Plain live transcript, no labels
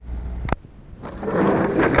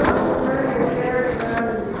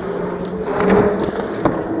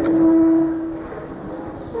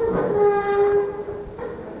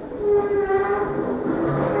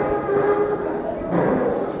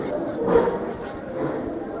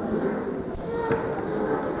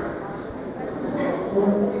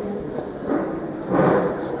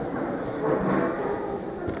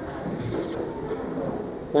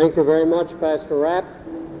Thank you very much, Pastor Rapp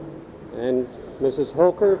and Mrs.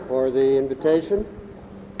 Hoker, for the invitation.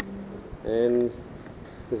 And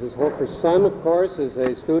Mrs. Hoker's son, of course, is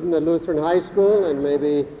a student at Lutheran High School, and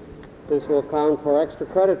maybe this will count for extra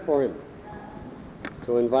credit for him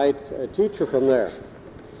to invite a teacher from there.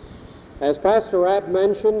 As Pastor Rapp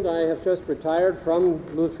mentioned, I have just retired from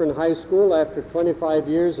Lutheran High School after 25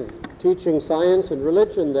 years of teaching science and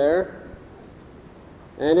religion there,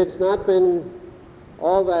 and it's not been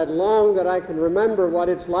all that long that I can remember what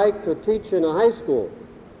it's like to teach in a high school.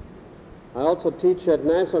 I also teach at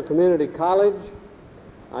Nassau Community College.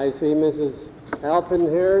 I see Mrs. Halpin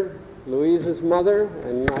here, Louise's mother,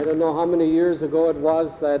 and I don't know how many years ago it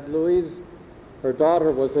was that Louise, her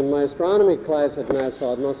daughter, was in my astronomy class at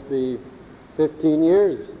Nassau. It must be 15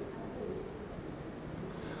 years.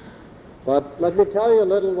 But let me tell you a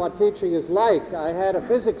little what teaching is like. I had a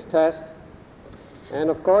physics test, and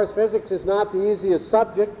of course physics is not the easiest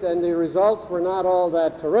subject, and the results were not all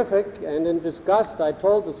that terrific, and in disgust I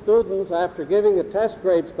told the students after giving the test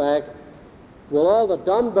grades back, "Will all the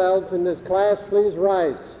dumbbells in this class please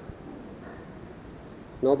rise?"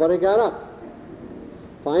 Nobody got up.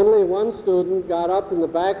 Finally, one student got up in the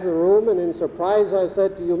back of the room, and in surprise I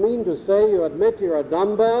said, "Do you mean to say you admit you're a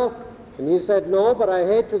dumbbell?" And he said, "No, but I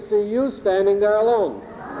hate to see you standing there alone."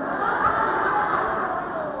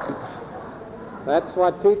 That's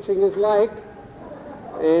what teaching is like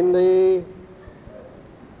in the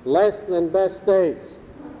less than best days.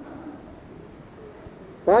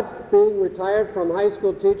 But being retired from high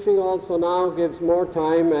school teaching also now gives more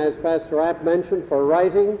time, as Pastor Rapp mentioned, for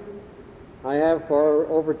writing. I have for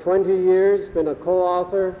over 20 years been a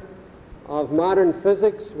co-author of Modern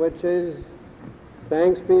Physics, which is,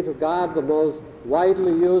 thanks be to God, the most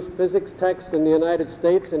widely used physics text in the United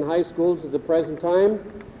States in high schools at the present time,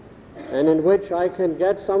 and in which I can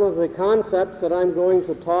get some of the concepts that I'm going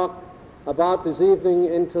to talk about this evening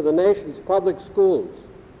into the nation's public schools.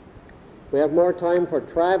 We have more time for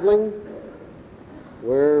traveling.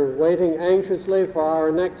 We're waiting anxiously for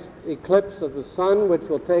our next eclipse of the sun, which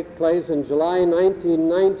will take place in July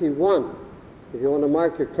 1991. If you want to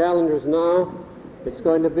mark your calendars now, it's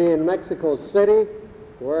going to be in Mexico City,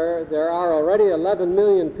 where there are already 11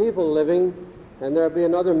 million people living, and there'll be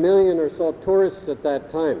another million or so tourists at that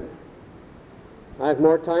time. I have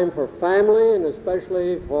more time for family, and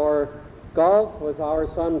especially for golf with our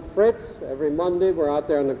son Fritz. Every Monday we're out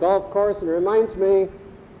there on the golf course, and it reminds me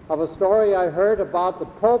of a story I heard about the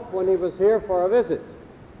Pope when he was here for a visit.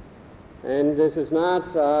 And this is not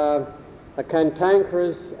a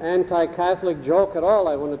cantankerous anti-Catholic joke at all,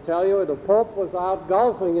 I want to tell you. The Pope was out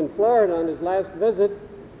golfing in Florida on his last visit.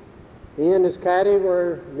 He and his caddy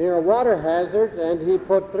were near a water hazard, and he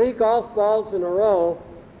put 3 golf balls in a row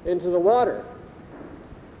into the water.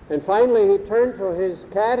 And finally he turned to his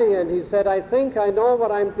caddy and he said, "I think I know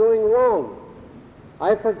what I'm doing wrong.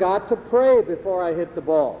 I forgot to pray before I hit the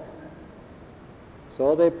ball."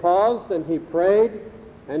 So they paused, and he prayed,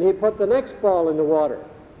 and he put the next ball in the water.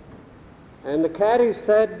 And the caddy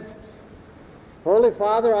said, "Holy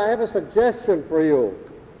Father, I have a suggestion for you.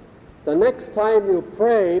 The next time you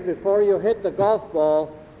pray before you hit the golf ball,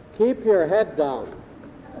 keep your head down."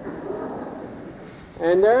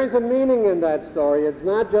 And there is a meaning in that story. It's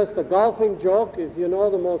not just a golfing joke. If you know,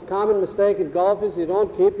 the most common mistake in golf is you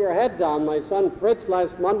don't keep your head down. My son Fritz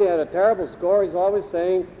last Monday had a terrible score. He's always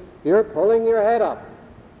saying, "You're pulling your head up."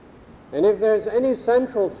 And if there's any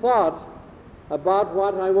central thought about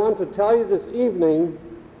what I want to tell you this evening,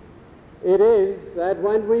 it is that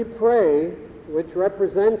when we pray, which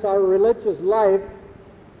represents our religious life,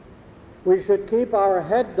 we should keep our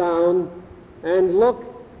head down and look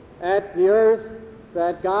at the earth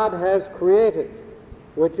that God has created,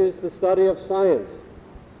 which is the study of science.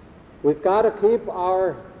 We've got to keep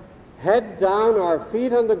our head down, our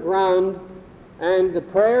feet on the ground, and the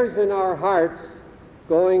prayers in our hearts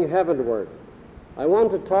going heavenward. I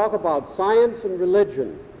want to talk about science and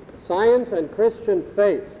religion, science and Christian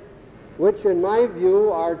faith, which in my view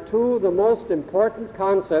are 2 of the most important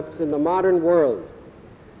concepts in the modern world.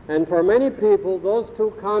 And for many people, those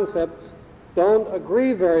 2 concepts don't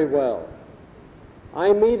agree very well.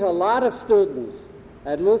 I meet a lot of students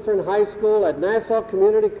at Lutheran High School, at Nassau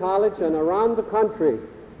Community College, and around the country,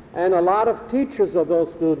 and a lot of teachers of those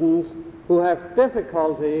students who have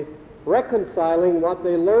difficulty reconciling what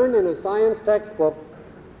they learn in a science textbook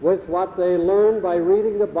with what they learn by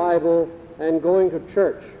reading the Bible and going to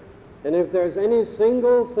church. And if there's any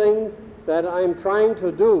single thing that I'm trying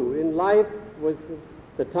to do in life with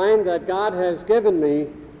the time that God has given me,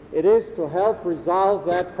 it is to help resolve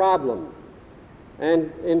that problem.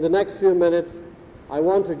 And in the next few minutes, I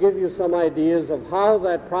want to give you some ideas of how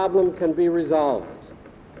that problem can be resolved.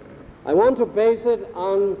 I want to base it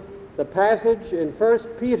on the passage in 1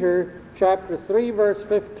 Peter chapter 3, verse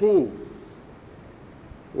 15,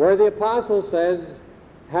 where the apostle says,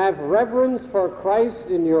 "Have reverence for Christ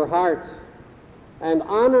in your hearts, and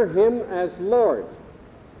honor him as Lord.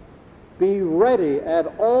 Be ready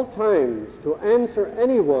at all times to answer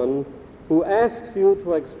anyone who asks you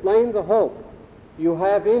to explain the hope you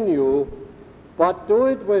have in you, but do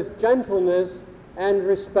it with gentleness and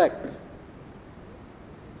respect."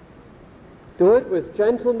 Do it with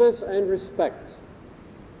gentleness and respect.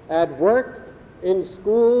 At work, in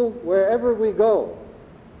school, wherever we go,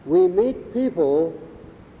 we meet people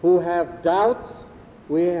who have doubts,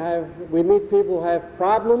 we meet people who have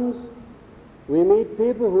problems, we meet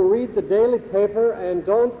people who read the daily paper and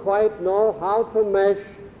don't quite know how to mesh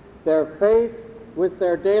their faith with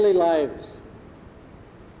their daily lives.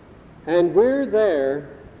 And we're there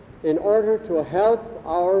in order to help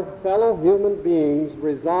our fellow human beings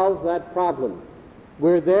resolve that problem.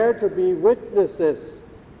 We're there to be witnesses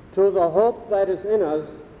to the hope that is in us,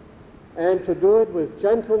 and to do it with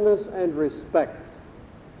gentleness and respect.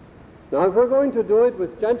 Now, if we're going to do it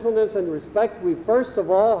with gentleness and respect, we first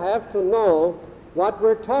of all have to know what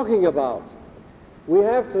we're talking about. We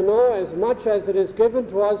have to know as much as it is given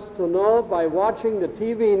to us to know by watching the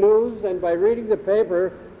TV news and by reading the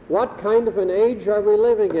paper. What kind of an age are we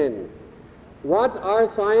living in? What are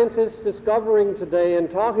scientists discovering today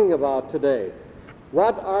and talking about today?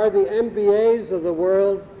 What are the MBAs of the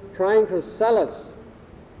world trying to sell us?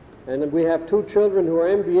 And we have 2 children who are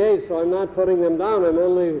MBAs, so I'm not putting them down. I'm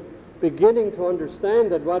only beginning to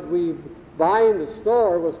understand that what we buy in the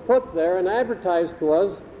store was put there and advertised to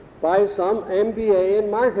us by some MBA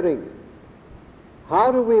in marketing.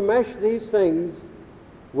 How do we mesh these things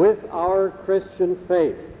with our Christian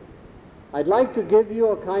faith? I'd like to give you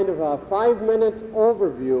a kind of a 5-minute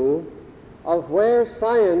overview of where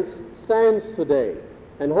science stands today.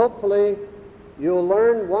 And hopefully you'll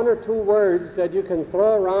learn 1 or 2 words that you can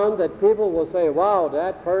throw around that people will say, wow,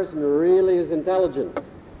 that person really is intelligent.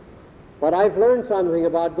 But I've learned something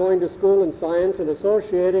about going to school in science and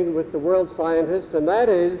associating with the world scientists, and that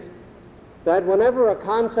is that whenever a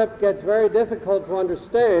concept gets very difficult to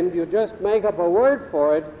understand, you just make up a word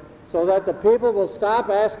for it so that the people will stop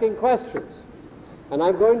asking questions. And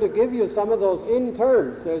I'm going to give you some of those in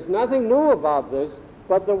terms. There's nothing new about this,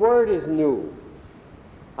 but the word is new.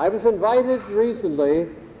 I was invited recently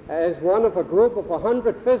as one of a group of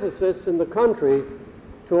 100 physicists in the country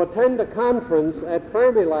to attend a conference at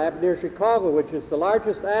Fermilab near Chicago, which is the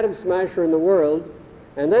largest atom smasher in the world,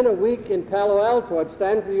 and then a week in Palo Alto at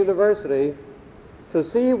Stanford University to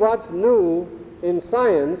see what's new in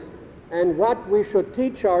science and what we should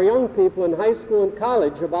teach our young people in high school and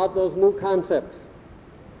college about those new concepts.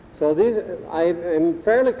 So I am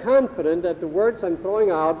fairly confident that the words I'm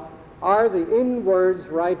throwing out are the in words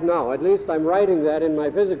right now. At least I'm writing that in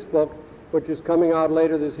my physics book, which is coming out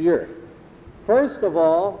later this year. First of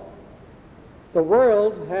all, the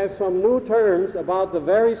world has some new terms about the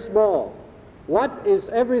very small. What is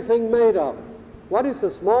everything made of? What is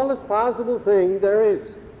the smallest possible thing there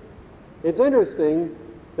is? It's interesting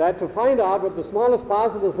that to find out what the smallest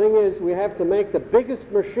possible thing is, we have to make the biggest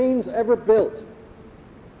machines ever built.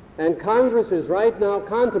 And Congress is right now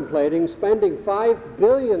contemplating spending $5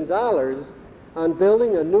 billion on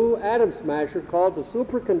building a new atom smasher called the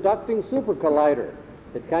superconducting super collider.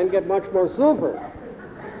 It can't get much more super.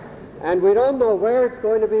 And we don't know where it's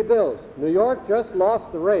going to be built. New York just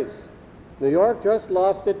lost the race. New York just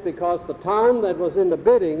lost it because the town that was in the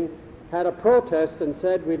bidding had a protest and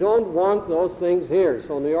said, we don't want those things here.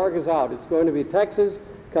 So New York is out. It's going to be Texas,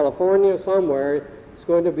 California, somewhere. It's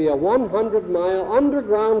going to be a 100-mile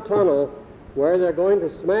underground tunnel where they're going to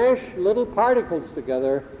smash little particles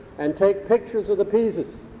together and take pictures of the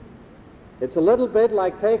pieces. It's a little bit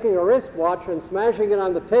like taking a wristwatch and smashing it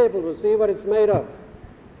on the table to see what it's made of.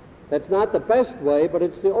 That's not the best way, but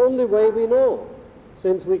it's the only way we know.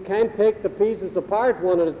 Since we can't take the pieces apart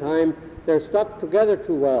one at a time, they're stuck together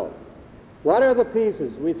too well. What are the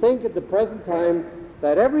pieces? We think at the present time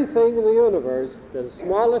that everything in the universe, the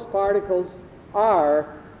smallest particles,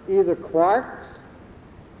 are either quarks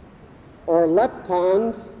or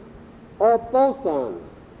leptons or bosons.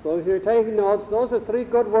 So if you're taking notes, those are 3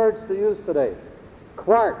 good words to use today.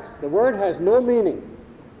 Quarks. The word has no meaning.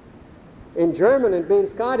 In German, it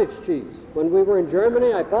means cottage cheese. When we were in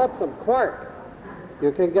Germany, I bought some quark.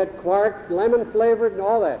 You can get quark, lemon flavored and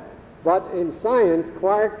all that. But in science,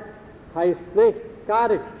 quark heißt nicht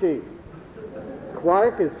cottage cheese.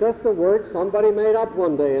 Quark is just a word somebody made up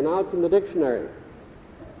one day, and now it's in the dictionary.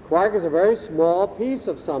 quark is a very small piece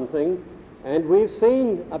of something, and we've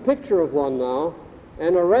seen a picture of one now,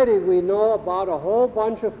 and already we know about a whole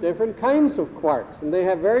bunch of different kinds of quarks, and they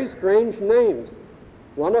have very strange names.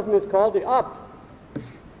 One of them is called the up.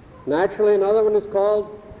 Naturally, another one is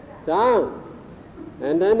called down.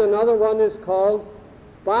 And then another one is called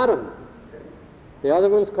bottom. The other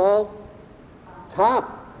one's called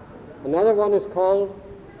top. Another one is called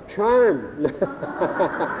charm.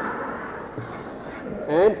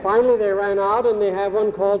 And finally they ran out and they have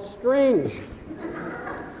one called strange.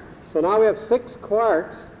 So now we have 6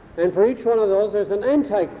 quarks, and for each one of those there's an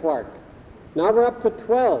anti-quark. Now we're up to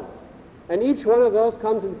 12, and each one of those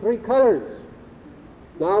comes in 3 colors.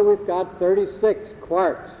 Now we've got 36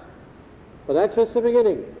 quarks. But that's just the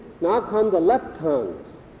beginning. Now come the leptons.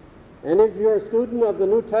 And if you're a student of the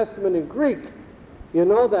New Testament in Greek, you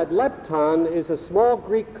know that lepton is a small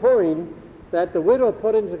Greek coin that the widow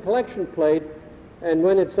put into the collection plate, and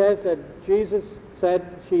when it says that Jesus said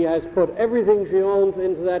she has put everything she owns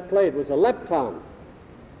into that plate, it was a lepton.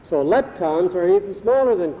 So leptons are even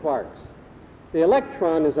smaller than quarks. The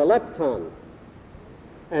electron is a lepton.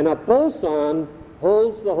 And a boson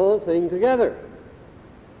holds the whole thing together.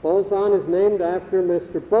 Boson is named after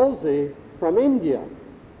Mr. Bose from India.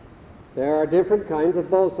 There are different kinds of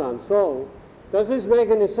bosons. So, does this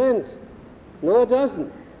make any sense? No, it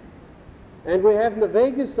doesn't. And we haven't the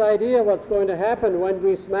vaguest idea what's going to happen when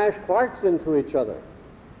we smash quarks into each other.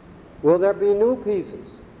 Will there be new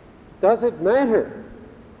pieces? Does it matter?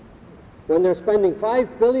 When they're spending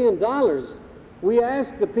 $5 billion, we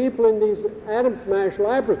ask the people in these atom smash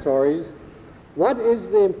laboratories, what is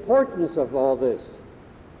the importance of all this?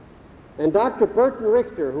 And Dr. Burton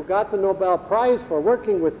Richter, who got the Nobel Prize for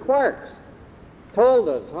working with quarks, told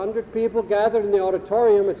us, 100 people gathered in the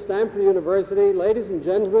auditorium at Stanford University, ladies and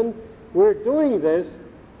gentlemen, we're doing this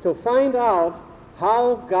to find out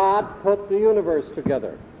how God put the universe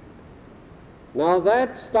together. Now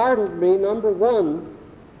that startled me, number one,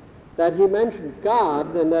 that he mentioned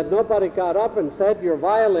God and that nobody got up and said you're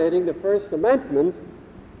violating the First Amendment,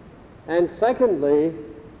 and secondly,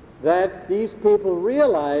 that these people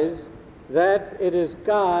realize that it is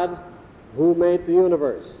God who made the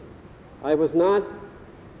universe. I was not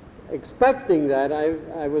expecting that.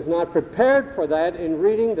 I was not prepared for that in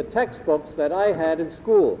reading the textbooks that I had in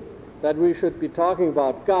school, that we should be talking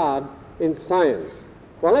about God in science.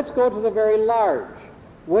 Well, let's go to the very large,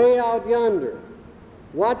 way out yonder.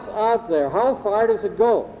 What's out there? How far does it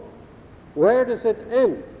go? Where does it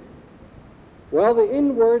end? Well, the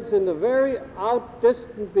inwards in the very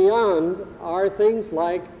outdistant beyond are things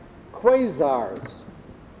like quasars.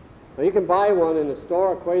 Now, you can buy one in a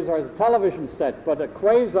store. A quasar is a television set, but a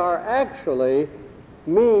quasar actually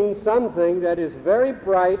means something that is very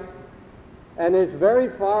bright and is very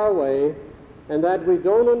far away and that we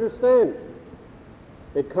don't understand.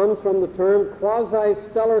 It comes from the term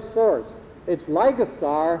quasi-stellar source. It's like a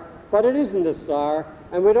star, but it isn't a star,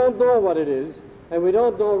 and we don't know what it is, and we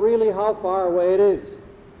don't know really how far away it is.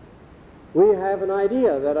 We have an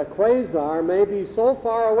idea that a quasar may be so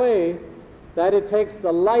far away that it takes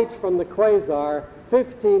the light from the quasar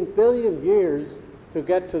 15 billion years to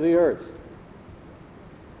get to the Earth.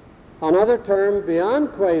 Another term beyond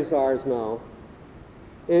quasars now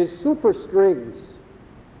is superstrings.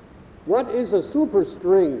 What is a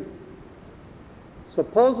superstring?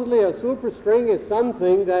 Supposedly a superstring is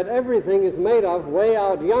something that everything is made of way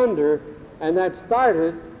out yonder, and that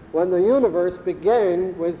started when the universe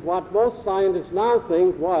began with what most scientists now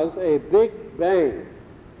think was a Big Bang.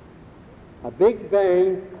 A Big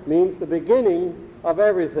Bang means the beginning of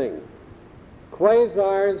everything.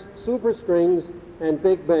 Quasars, superstrings, and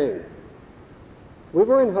Big Bang. We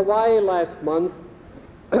were in Hawaii last month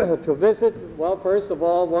to visit, well, first of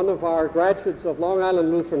all, one of our graduates of Long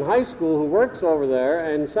Island Lutheran High School who works over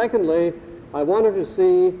there, and secondly, I wanted to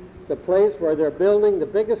see the place where they're building the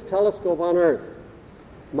biggest telescope on Earth.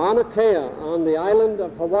 Mauna Kea on the island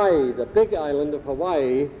of Hawaii, the big island of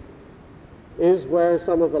Hawaii, is where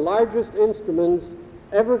some of the largest instruments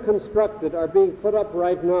ever constructed are being put up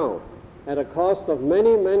right now at a cost of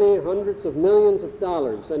many, many hundreds of millions of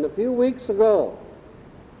dollars. And a few weeks ago,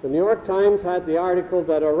 the New York Times had the article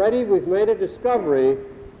that already we've made a discovery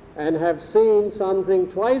and have seen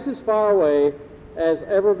something twice as far away as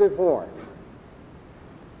ever before.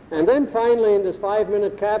 And then finally, in this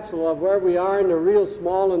 5-minute capsule of where we are in the real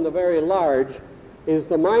small and the very large, is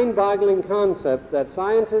the mind-boggling concept that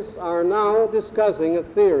scientists are now discussing a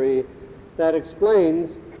theory that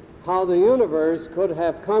explains how the universe could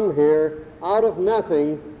have come here out of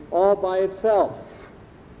nothing all by itself.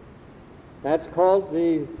 That's called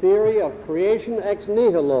the theory of creation ex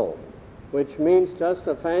nihilo. which means just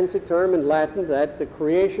a fancy term in Latin, that the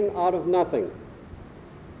creation out of nothing.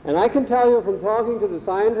 And I can tell you from talking to the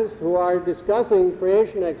scientists who are discussing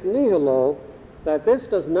creation ex nihilo that this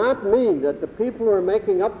does not mean that the people who are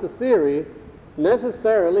making up the theory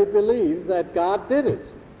necessarily believe that God did it.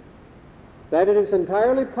 That it is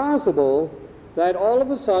entirely possible that all of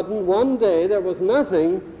a sudden one day there was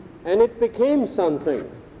nothing and it became something.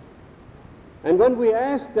 And when we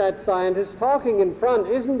ask that scientist talking in front,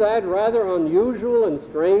 isn't that rather unusual and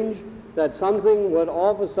strange that something would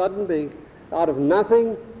all of a sudden be out of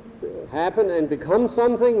nothing happen and become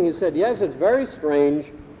something? He said, yes, it's very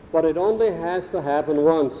strange, but it only has to happen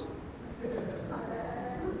once.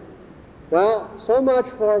 Well, so much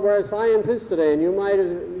for where science is today, and you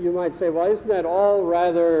might say, well, isn't that all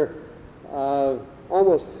rather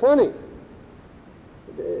almost funny?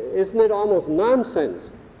 Isn't it almost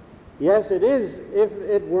nonsense? Yes, it is, if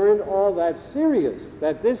it weren't all that serious,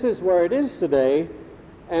 that this is where it is today,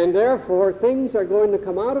 and therefore things are going to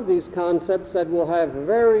come out of these concepts that will have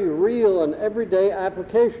very real and everyday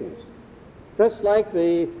applications. Just like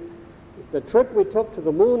the trip we took to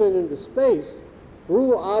the moon and into space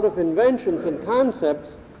grew out of inventions and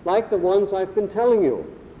concepts like the ones I've been telling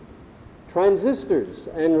you. Transistors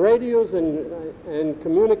and radios and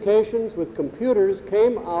communications with computers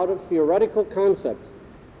came out of theoretical concepts.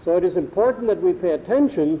 So it is important that we pay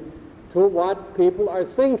attention to what people are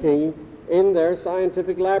thinking in their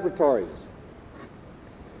scientific laboratories.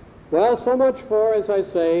 Well, so much for, as I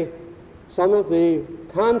say, some of the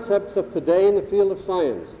concepts of today in the field of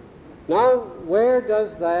science. Now, where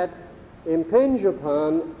does that impinge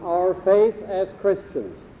upon our faith as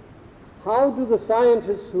Christians? How do the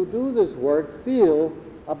scientists who do this work feel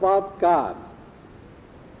about God?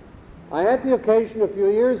 I had the occasion a few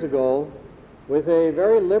years ago, with a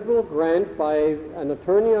very liberal grant by an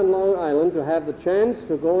attorney on Long Island, to have the chance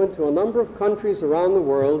to go into a number of countries around the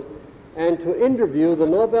world and to interview the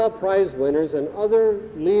Nobel Prize winners and other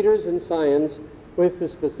leaders in science with the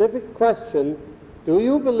specific question, do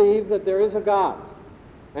you believe that there is a God?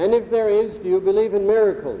 And if there is, do you believe in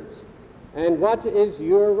miracles? And what is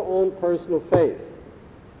your own personal faith?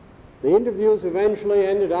 The interviews eventually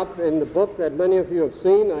ended up in the book that many of you have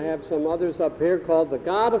seen. I have some others up here called The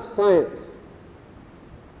God of Science.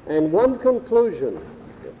 And one conclusion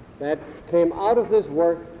that came out of this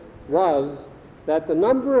work was that the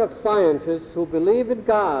number of scientists who believe in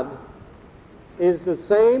God is the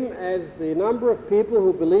same as the number of people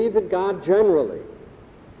who believe in God generally.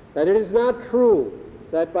 That it is not true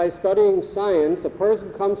that by studying science a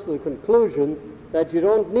person comes to the conclusion that you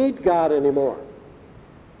don't need God anymore.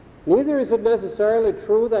 Neither is it necessarily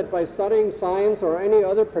true that by studying science or any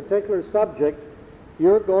other particular subject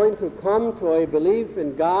you're going to come to a belief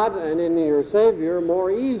in God and in your Savior more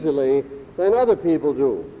easily than other people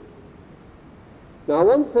do. Now,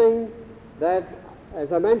 one thing that,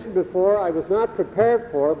 as I mentioned before, I was not prepared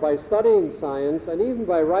for by studying science and even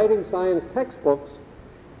by writing science textbooks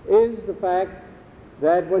is the fact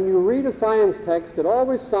that when you read a science text, it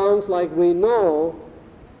always sounds like we know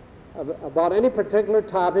about any particular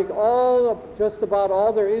topic just about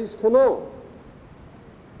all there is to know.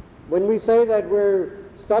 When we say that we're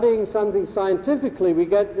studying something scientifically, we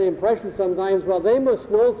get the impression sometimes, well, they must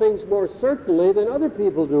know things more certainly than other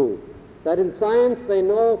people do. That in science they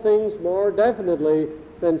know things more definitely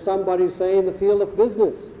than somebody, say, in the field of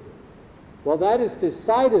business. Well, that is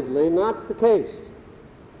decidedly not the case.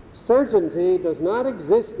 Certainty does not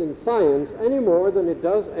exist in science any more than it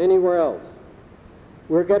does anywhere else.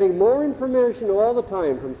 We're getting more information all the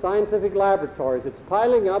time from scientific laboratories. It's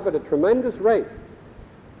piling up at a tremendous rate.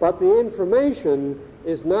 But the information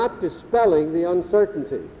is not dispelling the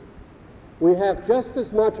uncertainty. We have just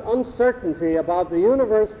as much uncertainty about the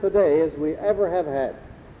universe today as we ever have had.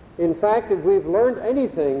 In fact, if we've learned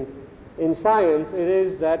anything in science, it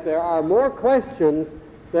is that there are more questions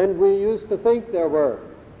than we used to think there were.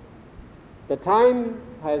 The time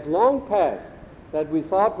has long passed that we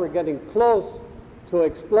thought we're getting close to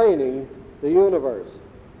explaining the universe.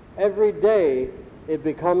 Every day it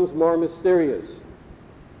becomes more mysterious.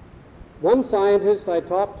 One scientist I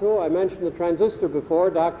talked to, I mentioned the transistor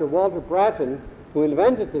before, Dr. Walter Brattain, who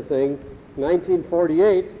invented the thing in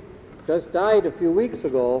 1948, just died a few weeks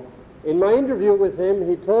ago. In my interview with him,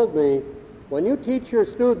 he told me, when you teach your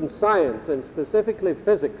students science, and specifically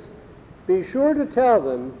physics, be sure to tell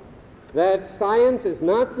them that science is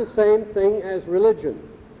not the same thing as religion.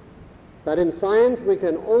 That in science we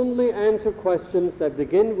can only answer questions that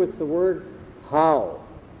begin with the word how.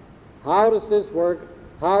 How does this work?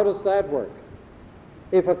 How does that work?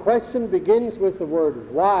 If a question begins with the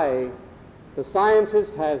word why, the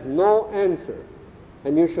scientist has no answer.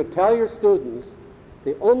 And you should tell your students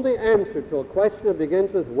the only answer to a question that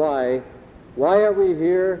begins with why are we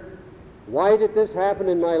here, why did this happen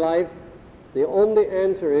in my life, the only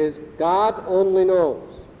answer is God only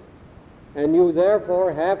knows. And you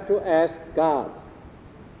therefore have to ask God.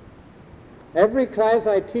 Every class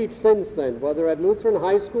I teach since then, whether at Lutheran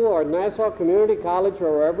High School or Nassau Community College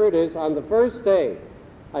or wherever it is, on the first day,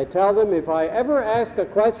 I tell them if I ever ask a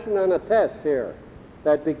question on a test here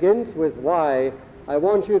that begins with why, I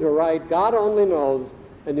want you to write God only knows,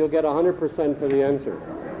 and you'll get 100% for the answer.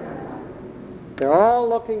 They're all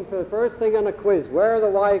looking for the first thing on a quiz. Where are the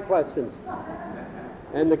why questions?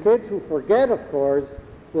 And the kids who forget, of course,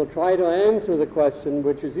 will try to answer the question,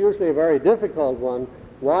 which is usually a very difficult one.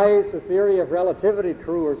 Why is the theory of relativity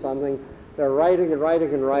true or something? They're writing and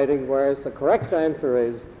writing and writing, whereas the correct answer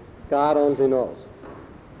is God only knows.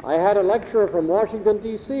 I had a lecturer from Washington,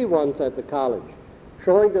 D.C. once at the college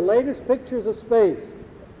showing the latest pictures of space,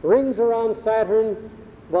 rings around Saturn,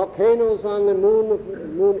 volcanoes on the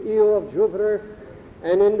moon Io of Jupiter,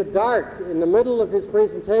 and in the dark, in the middle of his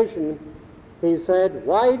presentation, he said,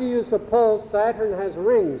 "Why do you suppose Saturn has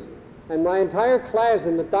rings?" And my entire class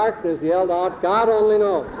in the darkness yelled out, "God only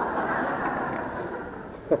knows."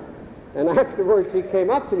 And afterwards he came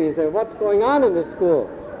up to me and said, "What's going on in this school?"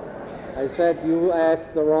 I said, "You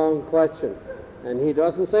asked the wrong question." And he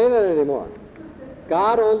doesn't say that anymore.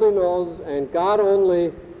 God only knows, and God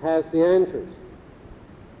only has the answers.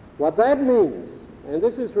 What that means, and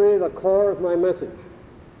this is really the core of my message,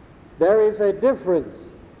 there is a difference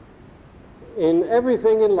in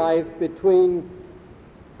everything in life between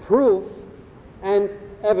proof and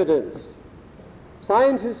evidence.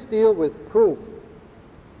 Scientists deal with proof,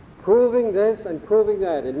 proving this and proving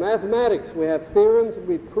that. In mathematics, we have theorems and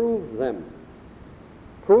we prove them.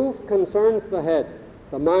 Proof concerns the head,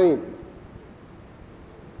 the mind.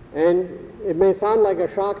 And it may sound like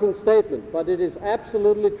a shocking statement, but it is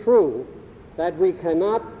absolutely true that we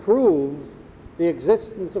cannot prove the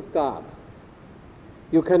existence of God.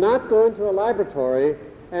 You cannot go into a laboratory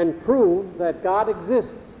and prove that God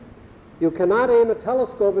exists. You cannot aim a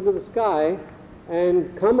telescope into the sky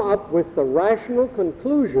and come up with the rational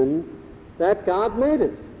conclusion that God made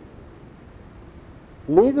it.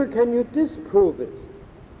 Neither can you disprove it.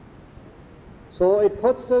 So it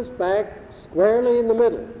puts us back squarely in the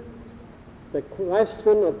middle. The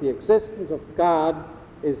question of the existence of God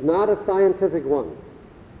is not a scientific one.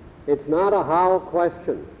 It's not a how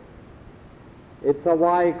question. It's a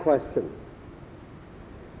why question.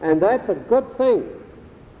 And that's a good thing,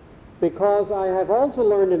 because I have also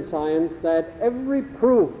learned in science that every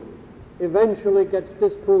proof eventually gets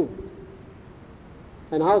disproved.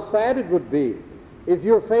 And how sad it would be if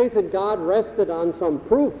your faith in God rested on some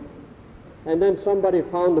proof and then somebody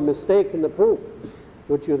found a mistake in the proof.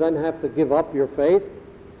 Would you then have to give up your faith?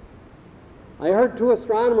 I heard two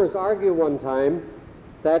astronomers argue one time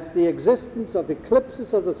that the existence of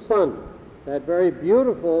eclipses of the sun, that very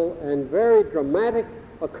beautiful and very dramatic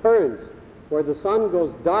occurrence where the sun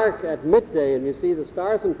goes dark at midday and you see the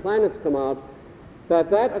stars and planets come out,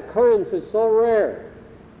 that occurrence is so rare,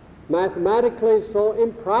 mathematically so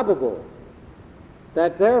improbable,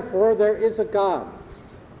 that therefore there is a God.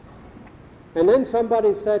 And then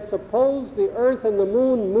somebody said, suppose the earth and the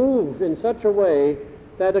moon move in such a way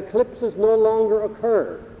that eclipses no longer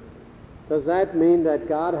occur. Does that mean that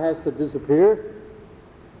God has to disappear?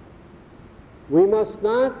 We must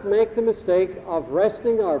not make the mistake of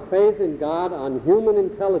resting our faith in God on human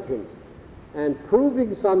intelligence, and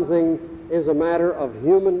proving something is a matter of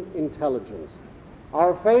human intelligence.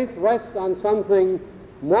 Our faith rests on something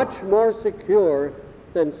much more secure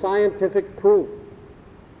than scientific proof.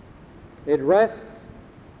 It rests,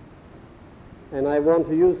 and I want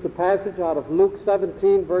to use the passage out of Luke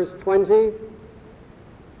 17, verse 20.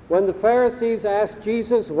 When the Pharisees asked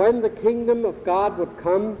Jesus when the kingdom of God would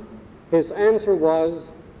come, his answer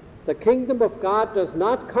was, the kingdom of God does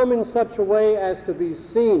not come in such a way as to be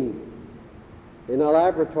seen in a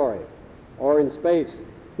laboratory or in space.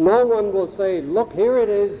 No one will say, look, here it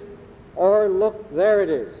is, or look, there it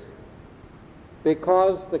is,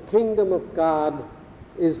 because the kingdom of God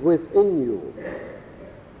is within you.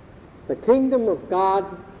 The kingdom of God,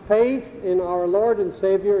 faith in our Lord and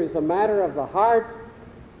Savior, is a matter of the heart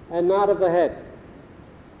and not of the head.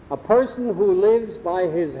 A person who lives by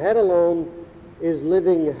his head alone is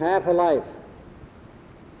living half a life.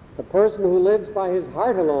 The person who lives by his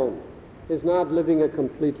heart alone is not living a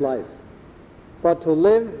complete life. But to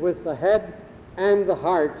live with the head and the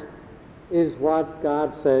heart is what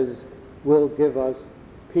God says will give us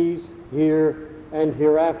peace here and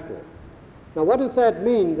hereafter. Now, what does that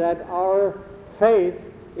mean, that our faith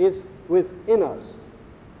is within us?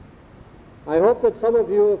 I hope that some of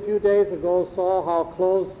you a few days ago saw how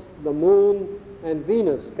close the moon and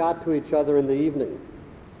Venus got to each other in the evening.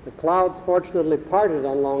 The clouds fortunately parted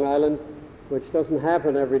on Long Island, which doesn't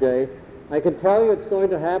happen every day. I can tell you it's going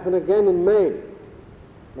to happen again in May.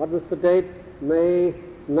 What was the date? May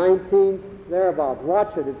 19th, thereabout.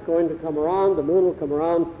 Watch it. It's going to come around. The moon will come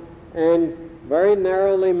around and very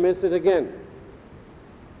narrowly miss it again.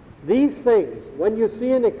 These things, when you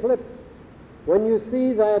see an eclipse, when you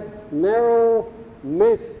see that narrow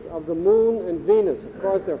miss of the moon and Venus, of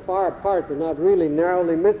course they're far apart, they're not really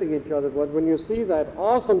narrowly missing each other, but when you see that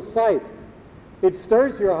awesome sight, it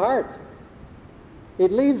stirs your heart.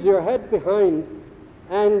 It leaves your head behind,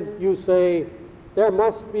 and you say, there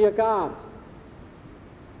must be a God.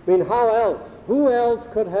 I mean, how else? Who else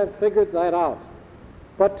could have figured that out?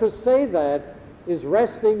 But to say that is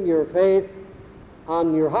resting your faith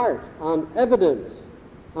on your heart, on evidence,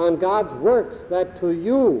 on God's works that to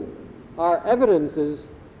you are evidences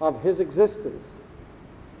of His existence.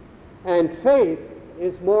 And faith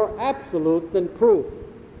is more absolute than proof.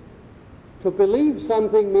 To believe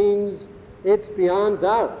something means it's beyond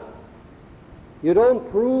doubt. You don't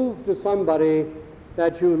prove to somebody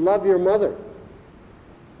that you love your mother.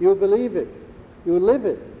 You believe it. You live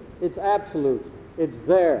it. It's absolute. It's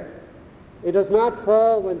there. It does not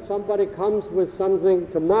fall when somebody comes with something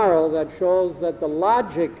tomorrow that shows that the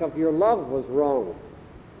logic of your love was wrong.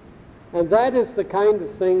 And that is the kind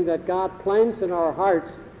of thing that God plants in our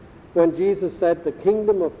hearts when Jesus said the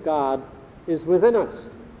kingdom of God is within us.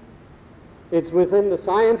 It's within the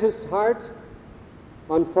scientist's heart,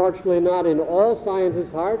 unfortunately not in all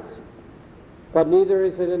scientists' hearts, but neither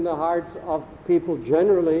is it in the hearts of people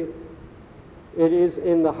generally. It is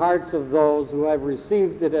in the hearts of those who have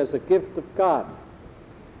received it as a gift of God.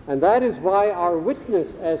 And that is why our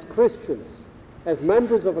witness as Christians, as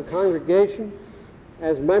members of a congregation,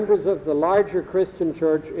 as members of the larger Christian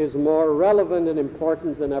church, is more relevant and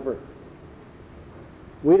important than ever.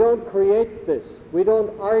 We don't create this. We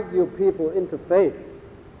don't argue people into faith.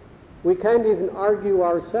 We can't even argue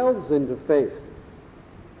ourselves into faith.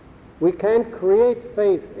 We can't create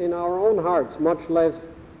faith in our own hearts, much less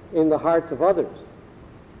in the hearts of others.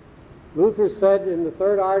 Luther said in the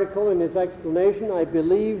third article in his explanation, I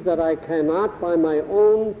believe that I cannot by my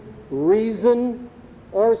own reason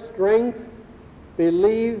or strength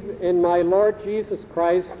believe in my Lord Jesus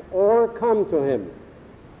Christ or come to Him,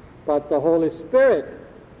 but the Holy Spirit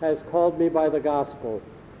has called me by the gospel,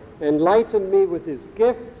 enlightened me with His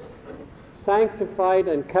gifts, sanctified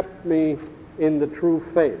and kept me in the true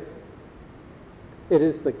faith. It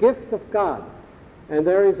is the gift of God. And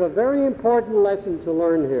there is a very important lesson to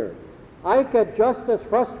learn here. I get just as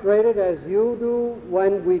frustrated as you do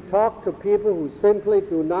when we talk to people who simply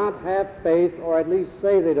do not have faith, or at least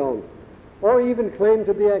say they don't, or even claim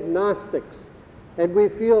to be agnostics. And we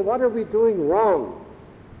feel, what are we doing wrong?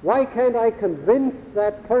 Why can't I convince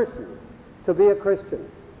that person to be a Christian?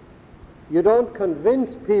 You don't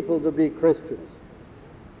convince people to be Christians.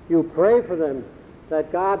 You pray for them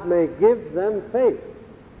that God may give them faith.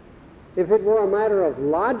 If it were a matter of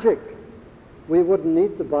logic, we wouldn't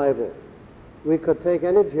need the Bible. We could take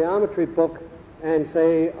any geometry book and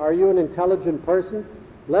say, are you an intelligent person?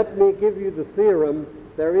 Let me give you the theorem,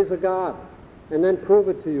 there is a God, and then prove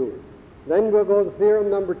it to you. Then we'll go to theorem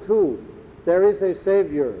number 2. There is a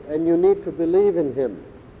Savior, and you need to believe in Him.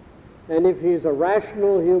 And if He's a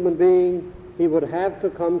rational human being, He would have to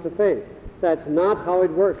come to faith. That's not how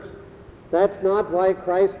it works. That's not why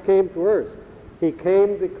Christ came to earth. He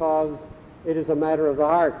came because it is a matter of the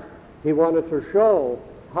heart. He wanted to show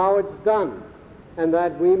how it's done, and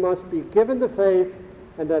that we must be given the faith,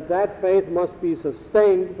 and that faith must be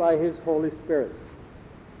sustained by His Holy Spirit.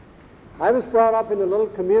 I was brought up in a little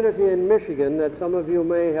community in Michigan that some of you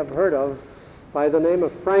may have heard of by the name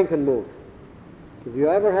of Frankenmuth. If you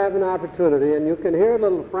ever have an opportunity, and you can hear a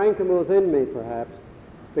little Frankenmuth in me perhaps,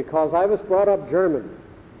 because I was brought up German.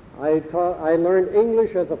 I learned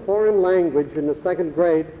English as a foreign language in the 2nd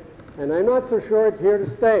grade, and I'm not so sure it's here to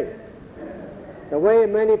stay. The way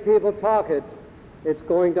many people talk it, it's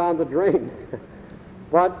going down the drain.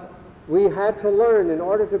 But we had to learn in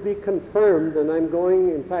order to be confirmed, and I'm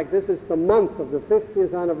going, in fact, this is the month of the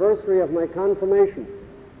 50th anniversary of my confirmation,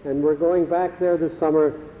 and we're going back there this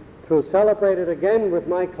summer to celebrate it again with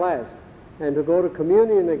my class, and to go to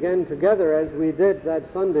communion again together as we did that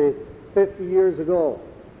Sunday 50 years ago.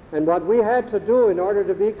 And what we had to do in order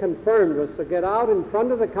to be confirmed was to get out in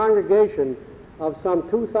front of the congregation of some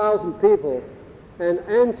 2,000 people and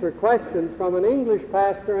answer questions from an English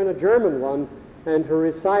pastor and a German one, and to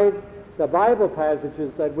recite the Bible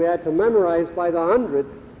passages that we had to memorize by the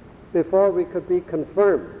hundreds before we could be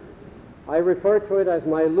confirmed. I refer to it as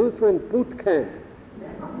my Lutheran boot camp.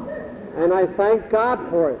 And I thank God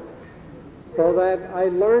for it, so that I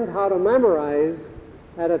learned how to memorize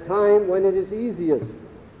at a time when it is easiest.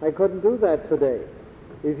 I couldn't do that today.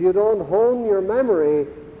 If you don't hone your memory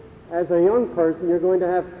as a young person, you're going to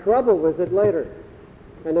have trouble with it later.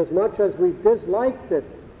 And as much as we disliked it,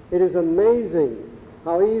 it is amazing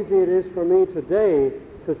how easy it is for me today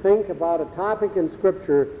to think about a topic in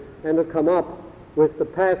Scripture and to come up with the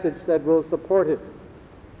passage that will support it.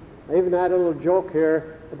 I even had a little joke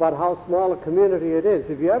here about how small a community it is.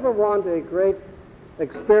 If you ever want a great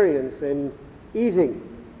experience in eating,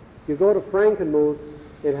 you go to Frankenmuth.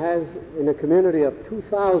 It has, in a community of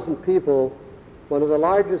 2,000 people, one of the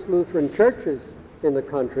largest Lutheran churches in the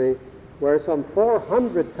country, where some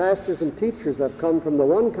 400 pastors and teachers have come from the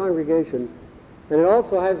one congregation, and it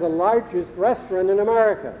also has the largest restaurant in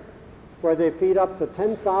America, where they feed up to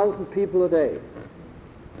 10,000 people a day.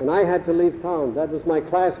 And I had to leave town. That was my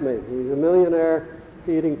classmate. He's a millionaire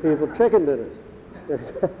feeding people chicken dinners.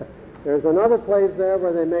 There's another place there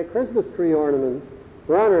where they make Christmas tree ornaments.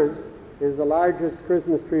 Bronner's is the largest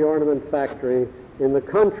Christmas tree ornament factory in the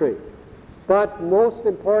country. But most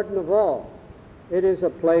important of all, it is a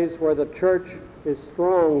place where the church is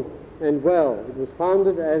strong and well. It was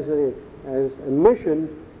founded as a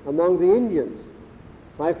mission among the Indians.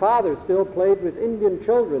 My father still played with Indian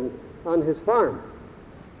children on his farm.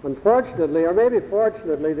 Unfortunately, or maybe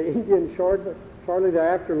fortunately, the Indians shortly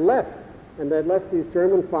thereafter left, and they'd left these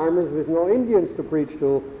German farmers with no Indians to preach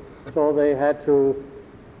to, so they had to,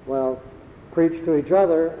 preach to each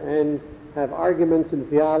other and have arguments in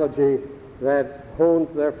theology that honed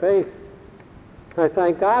their faith. I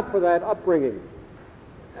thank God for that upbringing.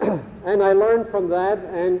 And I learned from that,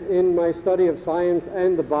 and in my study of science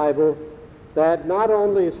and the Bible, that not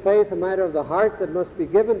only is faith a matter of the heart that must be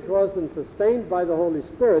given to us and sustained by the Holy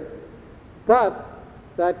Spirit, but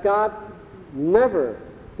that God never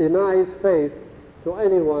denies faith to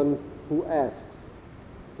anyone who asks.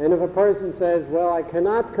 And if a person says, well, I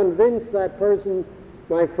cannot convince that person,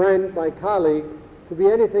 my friend, my colleague, to be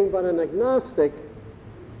anything but an agnostic,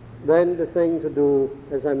 then the thing to do,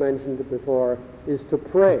 as I mentioned before, is to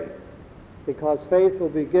pray, because faith will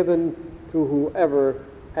be given to whoever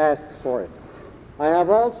asks for it. I have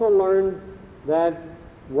also learned that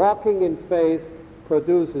walking in faith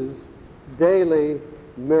produces daily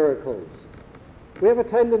miracles. We have a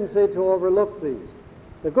tendency to overlook these.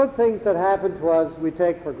 The good things that happen to us we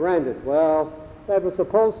take for granted. Well, that was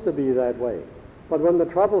supposed to be that way. But when the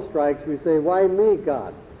trouble strikes, we say, why me,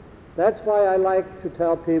 God? That's why I like to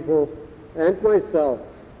tell people, and myself,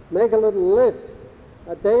 make a little list,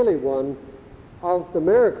 a daily one, of the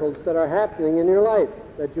miracles that are happening in your life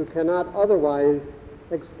that you cannot otherwise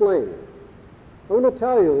explain. I'm going to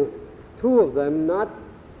tell you two of them, not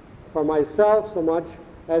for myself so much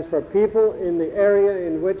as for people in the area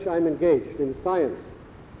in which I'm engaged, in science.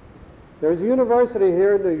 There's a university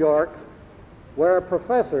here in New York where a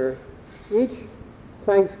professor, each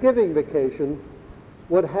Thanksgiving vacation,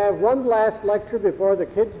 would have one last lecture before the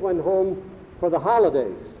kids went home for the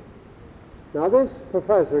holidays. Now, this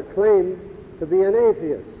professor claimed to be an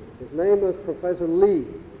atheist. His name was Professor Lee.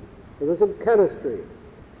 It was in chemistry.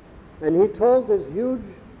 And he told this huge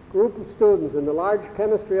group of students in the large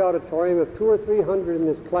chemistry auditorium of 200 or 300 in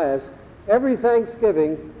his class, every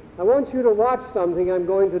Thanksgiving, I want you to watch something I'm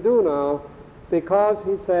going to do now, because,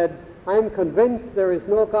 he said, I'm convinced there is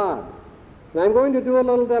no God. And I'm going to do a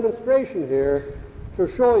little demonstration here to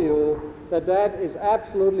show you that that is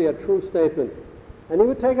absolutely a true statement. And he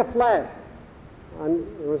would take a flask, and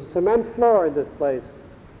there was a cement floor in this place,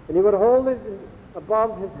 and he would hold it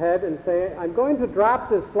above his head and say, I'm going to drop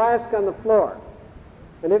this flask on the floor.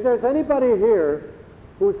 And if there's anybody here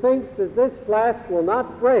who thinks that this flask will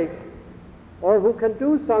not break, or who can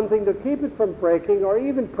do something to keep it from breaking, or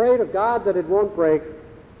even pray to God that it won't break,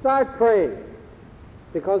 start praying,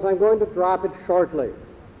 because I'm going to drop it shortly.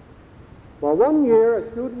 Well, one year a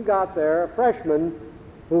student got there, a freshman,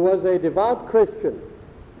 who was a devout Christian,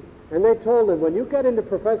 and they told him, when you get into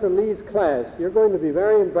Professor Lee's class, you're going to be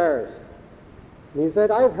very embarrassed. And he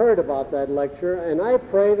said, I've heard about that lecture, and I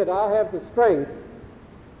pray that I'll have the strength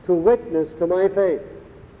to witness to my faith.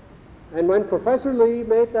 And when Professor Lee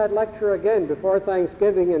made that lecture again before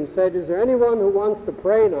Thanksgiving and said, is there anyone who wants to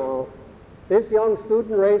pray now? This young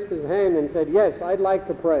student raised his hand and said, yes, I'd like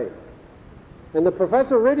to pray. And the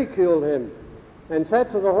professor ridiculed him and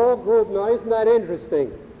said to the whole group, now isn't that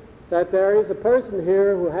interesting, that there is a person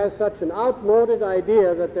here who has such an outmoded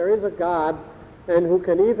idea that there is a God, and who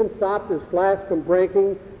can even stop this flask from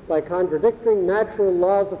breaking by contradicting natural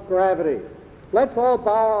laws of gravity. Let's all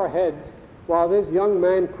bow our heads while this young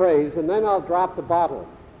man prays, and then I'll drop the bottle."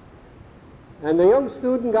 And the young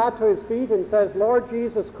student got to his feet and says, "Lord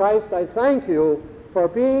Jesus Christ, I thank you for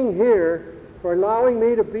being here, for allowing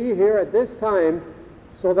me to be here at this time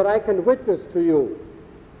so that I can witness to you.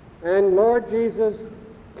 And Lord Jesus,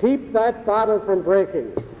 keep that bottle from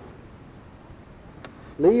breaking."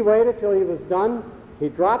 Lee waited till he was done. He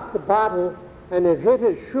dropped the bottle and it hit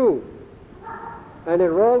his shoe, and it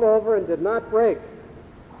rolled over and did not break.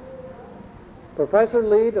 Professor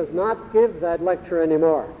Lee does not give that lecture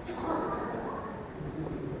anymore.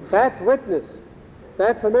 That's witness.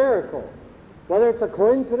 That's a miracle. Whether it's a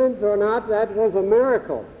coincidence or not, that was a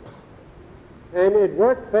miracle. And it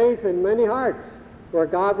worked faith in many hearts where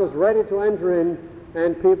God was ready to enter in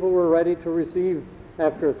and people were ready to receive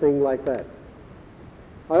after a thing like that.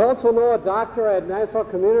 I also know a doctor at Nassau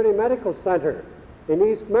Community Medical Center in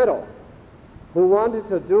East Meadow who wanted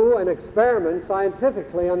to do an experiment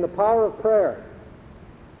scientifically on the power of prayer.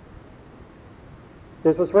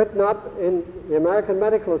 This was written up in the American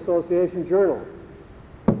Medical Association Journal.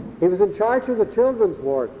 He was in charge of the children's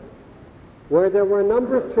ward, where there were a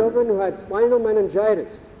number of children who had spinal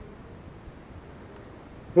meningitis.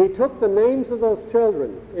 He took the names of those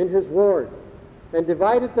children in his ward and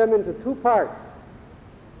divided them into two parts.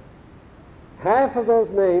 Half of those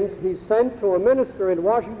names he sent to a minister in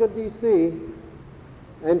Washington, D.C.,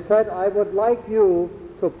 and said, "I would like you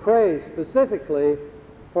to pray specifically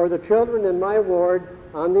for the children in my ward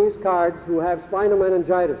on these cards who have spinal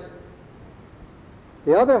meningitis."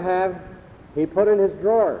 The other half he put in his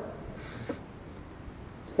drawer.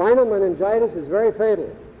 Spinal meningitis is very fatal.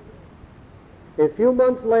 A few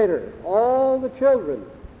months later, all the children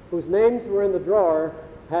whose names were in the drawer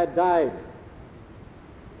had died.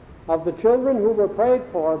 Of the children who were prayed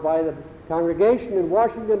for by the congregation in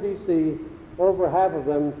Washington, D.C., over half of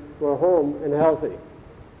them were home and healthy.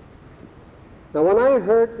 Now, when I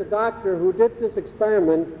heard the doctor who did this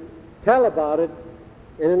experiment tell about it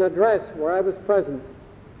in an address where I was present,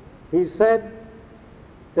 he said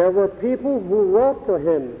there were people who wrote to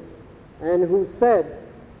him and who said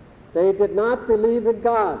they did not believe in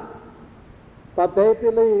God, but they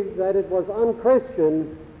believed that it was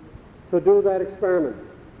unchristian to do that experiment.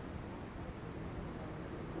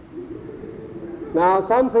 Now,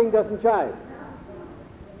 something doesn't jive.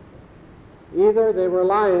 Either they were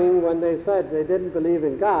lying when they said they didn't believe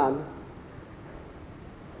in God,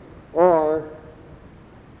 or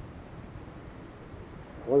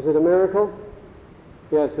was it a miracle?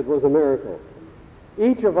 Yes, it was a miracle.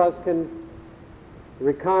 Each of us can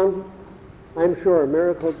recount, I'm sure,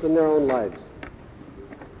 miracles in their own lives.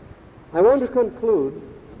 I want to conclude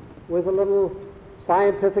with a little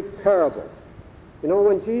scientific parable. You know,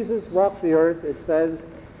 when Jesus walked the earth, it says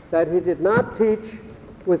that he did not teach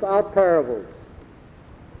without parables.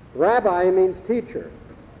 Rabbi means teacher.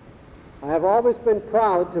 I have always been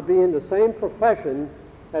proud to be in the same profession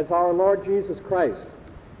as our Lord Jesus Christ.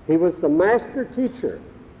 He was the master teacher,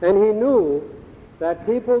 and he knew that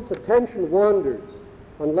people's attention wanders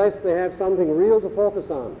unless they have something real to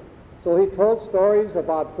focus on. So he told stories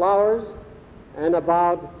about flowers and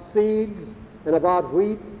about seeds and about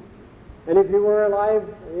wheat. And if he were alive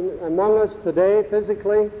among us today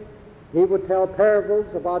physically, he would tell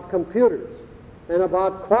parables about computers and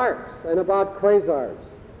about quarks and about quasars.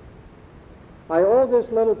 I owe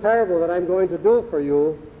this little parable that I'm going to do for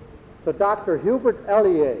you to Dr. Hubert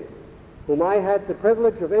Ellier, whom I had the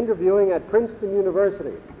privilege of interviewing at Princeton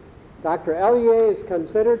University. Dr. Ellier is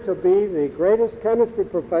considered to be the greatest chemistry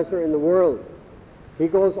professor in the world. He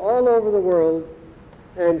goes all over the world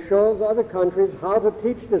and shows other countries how to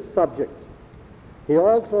teach this subject. He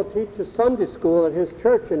also teaches Sunday school at his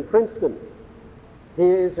church in Princeton. He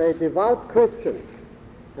is a devout Christian,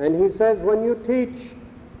 and he says when you teach,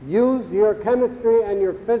 use your chemistry and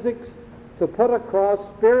your physics to put across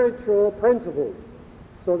spiritual principles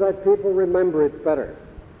so that people remember it better.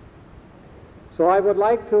 So I would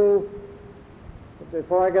like to,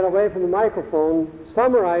 before I get away from the microphone,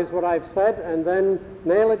 summarize what I've said and then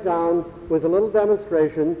nail it down with a little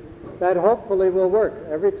demonstration that hopefully will work.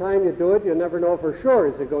 Every time you do it, you never know for sure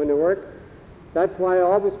is it going to work. That's why I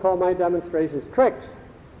always call my demonstrations tricks.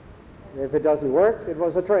 If it doesn't work, it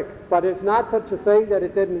was a trick. But it's not such a thing that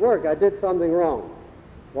it didn't work. I did something wrong.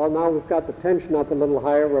 Well, now we've got the tension up a little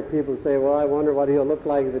higher where people say, well, I wonder what he'll look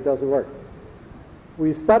like if it doesn't work.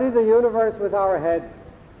 We study the universe with our heads.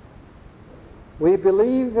 We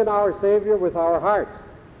believe in our Savior with our hearts.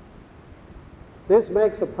 This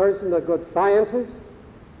makes a person a good scientist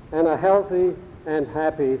and a healthy and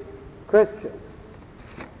happy Christian.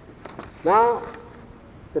 Now,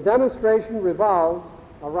 the demonstration revolves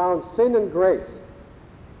around sin and grace.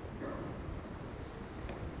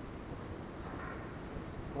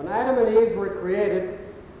 created,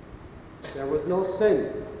 there was no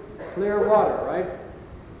sin. Clear water, right?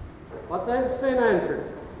 But then sin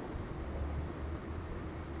entered.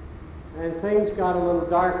 And things got a little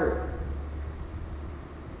darker.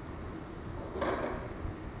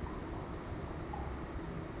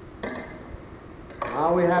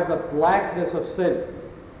 Now we have the blackness of sin.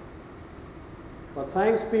 But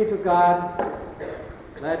thanks be to God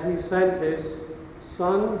that He sent His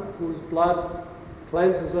Son, whose blood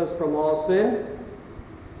cleanses us from all sin,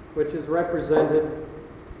 which is represented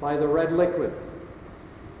by the red liquid.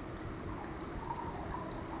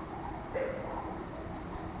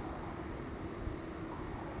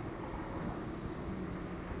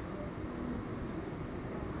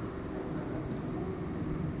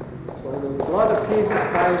 So the blood of Jesus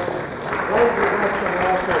Christ cleanses us from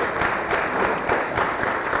all sin.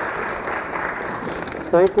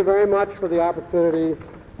 Thank you very much for the opportunity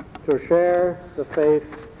to share the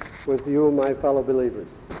faith with you, my fellow believers.